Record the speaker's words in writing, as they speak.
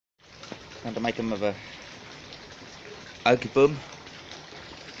going to make them with a oaky bum,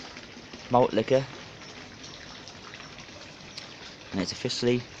 malt liquor, and it's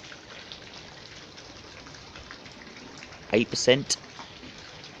officially 8%.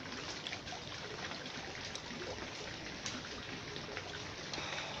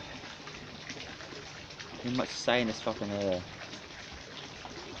 Not much to say in this fucking in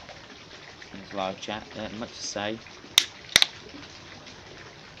this live chat. Not much to say,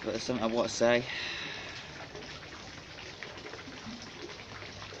 but there's something I want to say.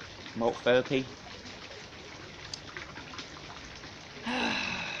 Malt therapy.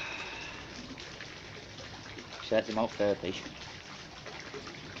 Shout out to malt therapy.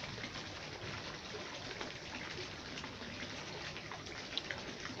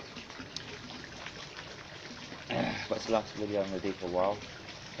 What's the last video I'm going to do for a while?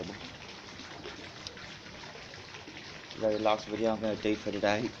 The last video I'm going to do for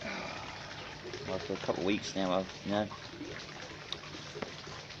today. Well, for a couple of weeks now, you know.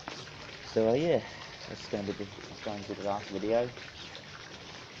 So yeah, that's going to be the last video.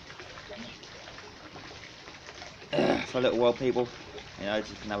 For a little while, people, you know,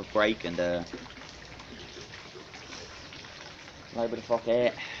 just gonna have a break and labour the fuck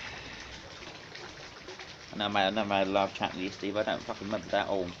out. I know I made a live chat with you, Steve. I don't fucking remember that.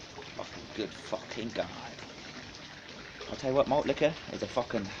 Oh, fucking good fucking god. I'll tell you what, malt liquor is a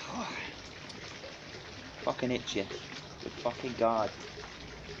fucking fucking itch you. Good fucking god.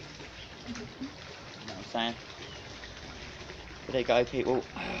 You know what I'm saying? But there you go, people.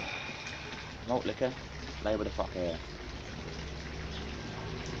 Malt liquor, labour the fuck out.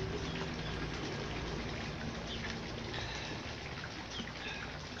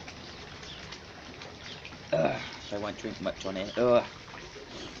 So I won't drink much on it. But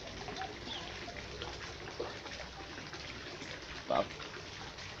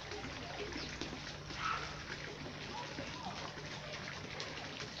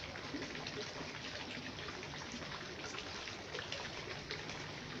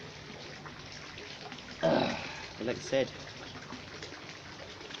like I said,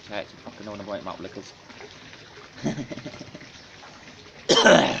 shout out to fucking all the white malt liquors.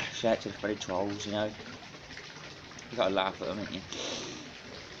 Shout out to the bloody trolls, you know. You gotta laugh at them, ain't you?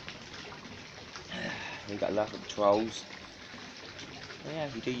 You gotta laugh at the trolls. But yeah,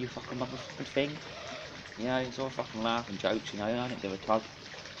 you do your fucking motherfucking thing. You know, it's all fucking laugh and jokes, you know. I don't give a toss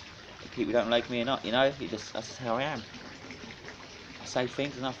if people don't like me or not, you know. That's just how I am. I say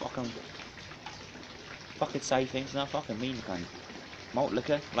things and I fucking say things and I fucking mean the cunt. Malt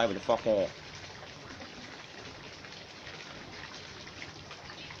liquor, labour the fuck out.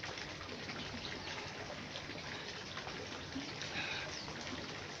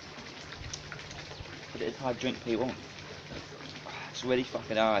 But it's hard to drink, people. It's really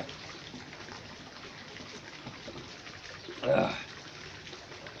fucking hard.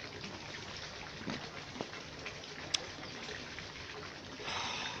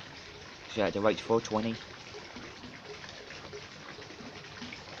 Shout out to Rach 420.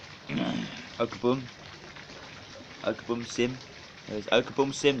 Okabum Sim. There's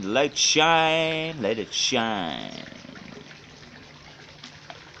Okabum Sim. Let it shine. Let it shine.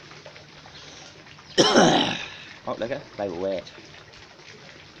 Oh, look at they were wet.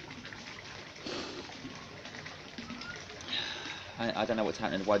 I don't know what's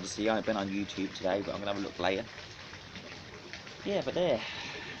happening to YDC. I haven't been on YouTube today, but I'm gonna have a look later. Yeah, but there.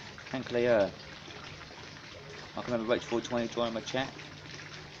 Thankfully, I can remember Roach 420 joining my chat.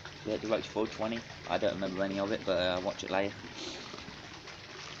 Yeah, the Roach 420. I don't remember any of it, but I'll watch it later.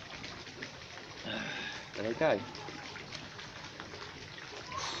 There you go.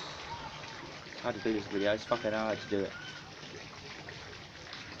 It's hard to do this video. It's fucking hard to do it.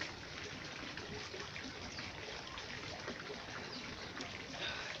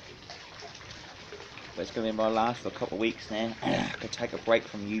 But it's going to be my last for a couple of weeks now. I could take a break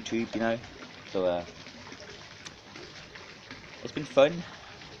from YouTube, you know. So, it's been fun.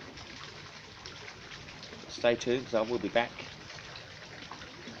 Stay tuned, because I will be back.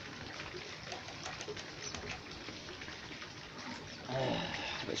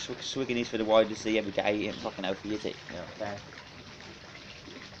 But swigging is for the YDC every day ain't fucking healthy, is it? You know what I'm saying?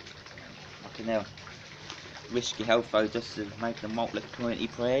 Fucking hell. Risk your health though, just to make the malt liquor community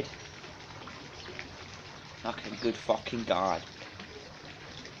proud. Fucking good fucking god.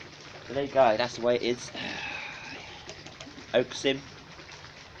 So there you go, that's the way it is. Oaksim.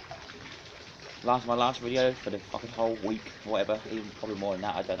 My last video for the fucking whole week, whatever, even probably more than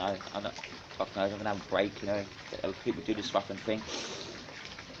that, I don't know. I'm not fucking knows, I'm gonna have a break, you know. People do this fucking thing.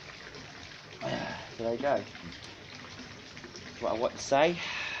 So there you go. That's what I want to say.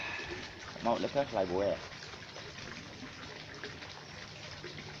 Malt liquor, label here.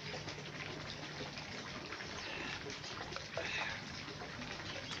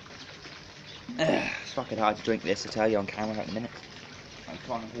 It's fucking hard to drink this, I tell you, on camera at the minute. I'm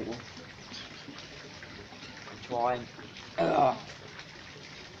trying, people. I'm trying.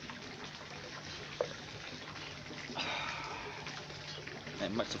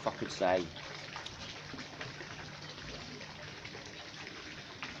 Not much to fucking say.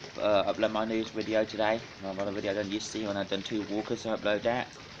 Upload my news video today. I've got a video done yesterday when I've done 2 Warkas, so I upload that.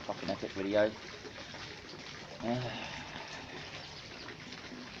 Fucking epic video.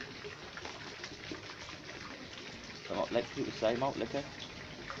 What let people say malt liquor?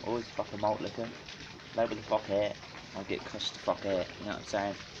 Always fucking malt liquor. Label the fuck here. I'll get cussed the fuck here. You know what I'm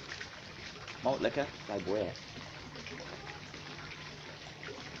saying? Malt liquor, label here.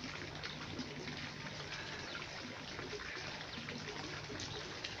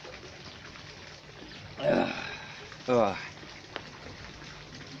 Ugh.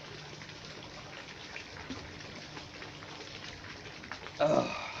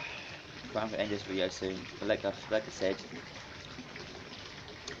 Oh, I'm gonna end this video soon. But like I said,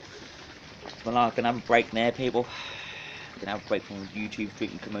 well, I'm gonna have a break there, people. I'm gonna have a break from the YouTube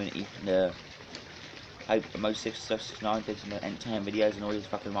drinking community. And I hope most 669 did some entertainment videos, and all these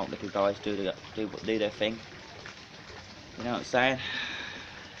fucking malt liquor guys do their thing. You know what I'm saying?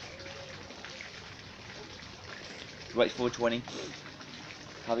 Wait for 420.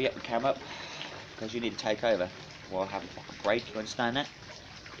 Hurry up and cam up, because you need to take over. Well, have a fucking break. You understand that?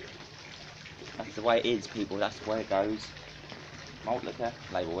 That's the way it is, people. That's the way it goes. Malt liquor,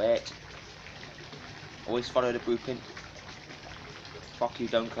 label it. Always follow the blueprint. Fuck you,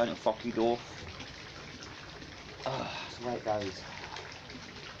 Duncan, and fuck you, Dorf. That's the way it goes.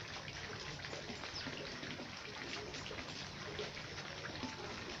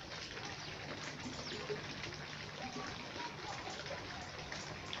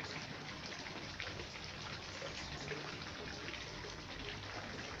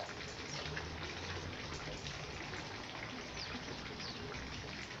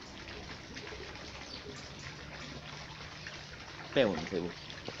 Bear with me, people.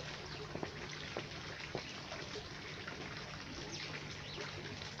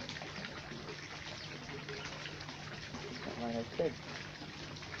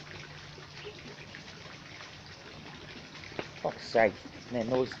 Fuck's sake, there's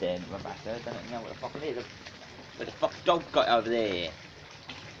noise there in my back there. I don't know what the fuck it is. But the fuck dog got over there.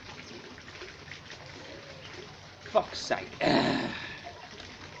 Fuck's sake.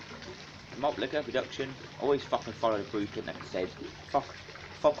 Malt liquor production. Always fucking follow the blueprint, like I said.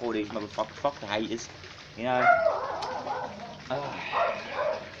 Fuck all these motherfuckers. Fuck the haters. You know. I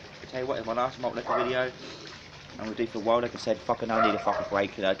tell you what, in my last malt liquor video, I'm gonna do for a while. Like I said, fucking I need a fucking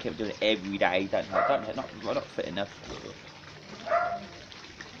break. You know, I keep doing it every day. Not fit enough.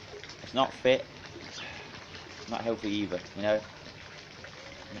 It's not fit. It's not healthy either. You know.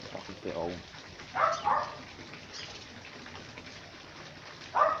 I'm not fucking fit all.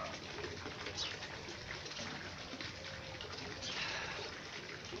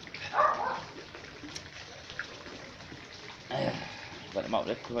 But the malt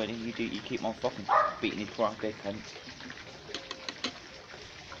liquor, you keep on fucking beating his poor big cunt.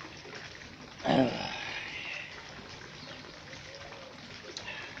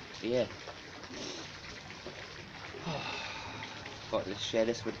 Yeah. Got to share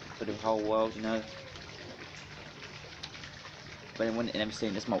this for the whole world, you know. But anyone that never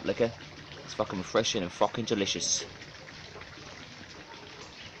seen this malt liquor, it's fucking refreshing and fucking delicious.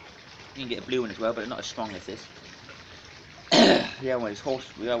 You can get a blue one as well, but it's not as strong as this. The other one is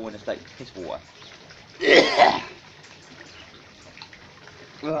the other one is like piss water.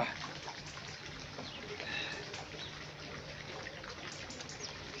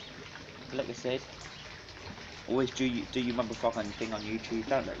 Like I said, always do your motherfucking thing on YouTube.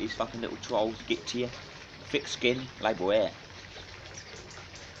 Don't let these fucking little trolls get to you. Thick skin, label hair.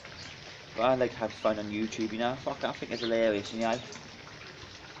 But I like to have fun on YouTube, you know. Fuck, I think it's hilarious, you know. I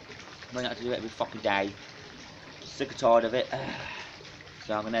don't have to do it every fucking day. Sick and tired of it.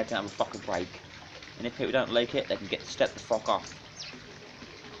 So I'm gonna have to have a fucking break. And if people don't like it, they can step the fuck off.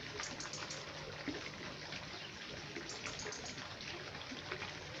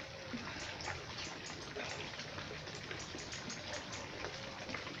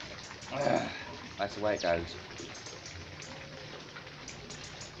 That's the way it goes.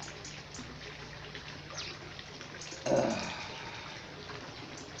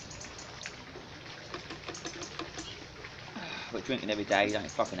 But drinking every day don't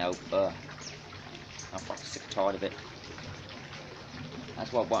fucking help. I'm fucking sick and tired of it.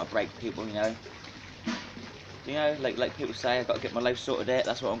 That's why I want to break people, you know. You know, like people say, I've got to get my life sorted out.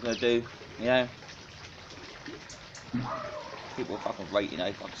 That's what I'm gonna do, you know. People fucking rate, you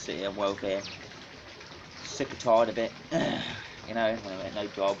know, fucking sit here on welfare. Sick and tired of it, you know. When I get no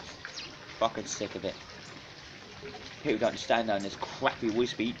jobs, fucking sick of it. People don't understand on this crappy voice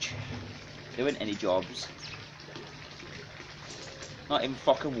speech. There ain't any jobs. Not even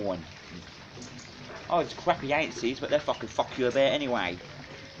fucking one. Oh, it's crappy agencies, but they fucking fuck you about anyway.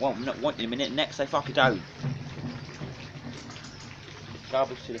 One not wanting a minute, next they fucking don't.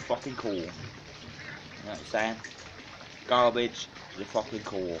 Garbage to the fucking core. You know what I'm saying? Garbage to the fucking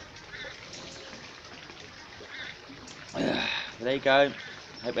core. But there you go.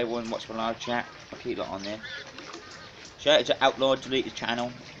 Hope everyone watched my live chat. I'll keep that on there. Shout out to Outlaw Deleted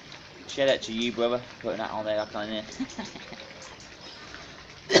Channel. Shout out to you, brother, putting that on there, like on there.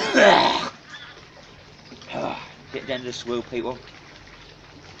 Getting down to the swill, people.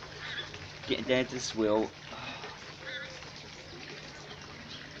 Getting down to the swill.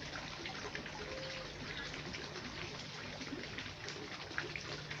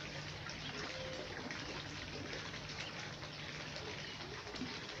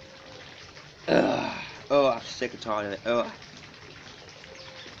 Oh, I'm sick and tired of it.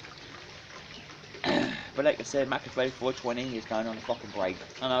 But like I said, McAfee 420 is going on a fucking break.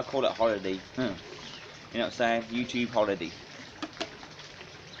 And I call it holiday. You know what I'm saying? YouTube holiday.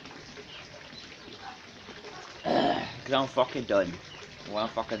 Because I'm fucking done. Well, I'm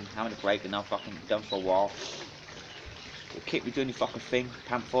fucking having a break and I'm fucking done for a while. Keep me doing the fucking thing.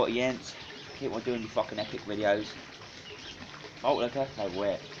 Pam 40 ends. Keep on doing the fucking epic videos. Oh, look, okay,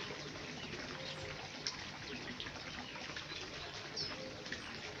 where?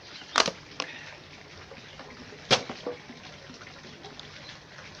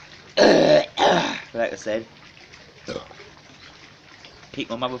 Like I said, keep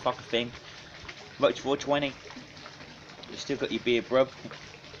my motherfucking thing. Roach 420. You still got your beer, bruv.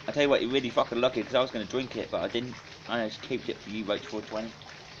 I tell you what, you're really fucking lucky because I was going to drink it, but I didn't. I just kept it for you, Roach 420.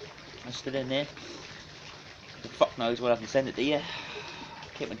 I'm still in there. The fuck knows when I can send it to you.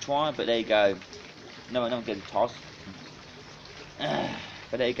 Keep on trying, but there you go. No, I don't get a toss.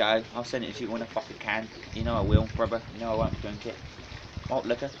 But there you go. I'll send it to you when I fucking can. You know I will, brother. You know I won't drink it. Malt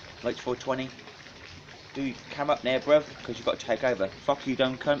liquor, Roach 420. Do you come up there, bruv? Because you've got to take over. Fuck you,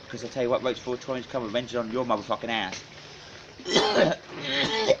 don't come. Because I tell you what, Roach 420's come revenge on your motherfucking ass.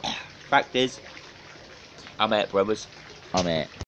 Fact is, I'm out, brothers. I'm out.